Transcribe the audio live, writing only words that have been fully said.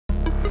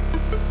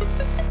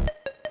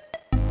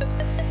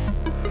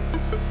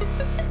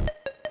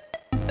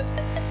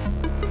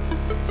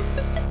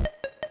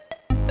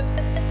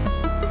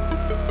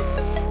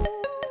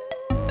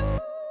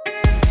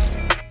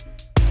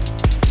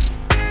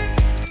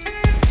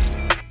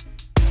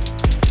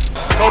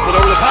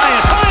Copeland over the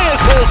Paez. Paez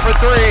pulls for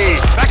three.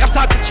 Back up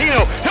top to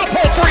Chino. He'll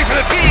pull three for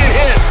the P and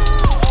hit.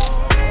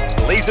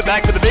 Leaves it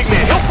back to the big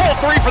man. He'll pull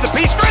three for the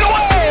P straight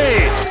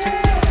away.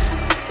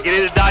 Get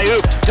into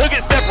Diop. He'll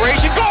get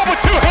separation. Go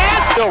with two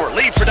hands. Over.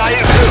 Lead for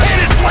Diop.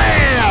 Two-handed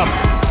slam.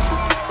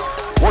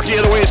 Working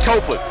the other way is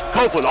Copeland.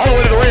 Copeland all the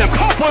way to the rim.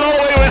 Copeland all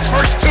the way to his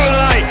first two of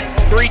the night.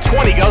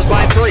 3:20 goes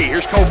by three.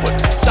 Here's Copeland.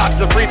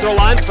 Stops the free throw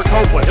line for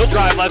Copeland. He'll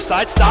drive left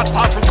side. Stop.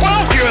 Pop from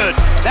 12. Good.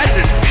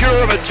 That's as pure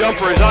of a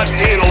jumper as I've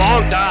seen in a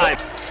long time.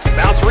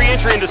 Bounce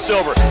re-entry into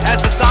Silver.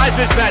 Has the size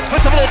mismatch.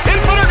 Puts up a little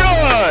 10-footer.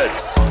 Good.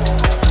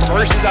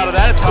 Reverses out of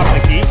that at top of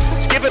the key.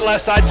 Skip it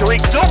left side. Tariq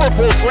Silver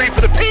pulls three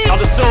for the P.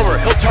 On to Silver.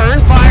 He'll turn.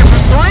 Fire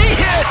for three.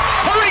 Hit.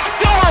 Tariq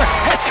Silver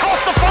has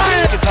caught the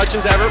fire. It's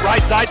Hutchins Everett.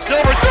 Right side.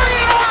 Silver.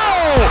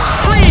 3-0.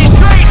 Three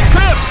straight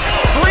trips.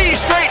 Three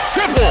straight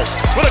triples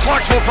with a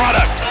Clarksville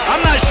product.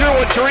 I'm not sure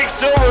what Tariq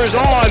Silver is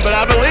on, but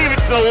I believe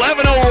it's an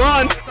 11-0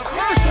 run. The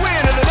first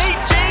win in the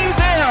Nate James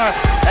era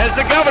as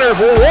the Governors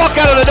will walk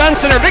out of the Dunn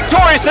Center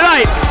victorious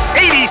tonight,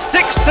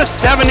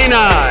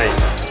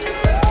 86-79.